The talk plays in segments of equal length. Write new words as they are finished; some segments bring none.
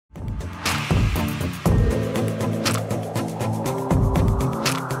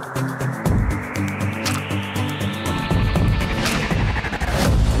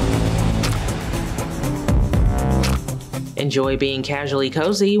Enjoy being casually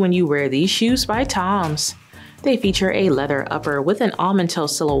cozy when you wear these shoes by Toms. They feature a leather upper with an almond toe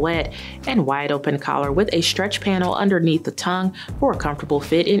silhouette and wide open collar with a stretch panel underneath the tongue for a comfortable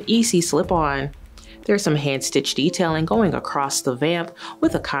fit and easy slip-on. There's some hand-stitched detailing going across the vamp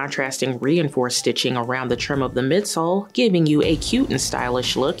with a contrasting reinforced stitching around the trim of the midsole, giving you a cute and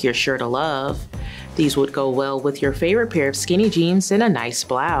stylish look you're sure to love. These would go well with your favorite pair of skinny jeans and a nice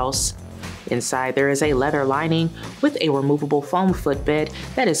blouse. Inside there is a leather lining with a removable foam footbed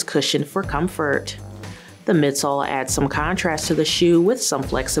that is cushioned for comfort. The midsole adds some contrast to the shoe with some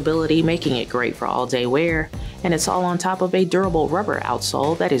flexibility, making it great for all-day wear, and it's all on top of a durable rubber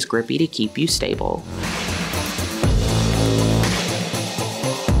outsole that is grippy to keep you stable.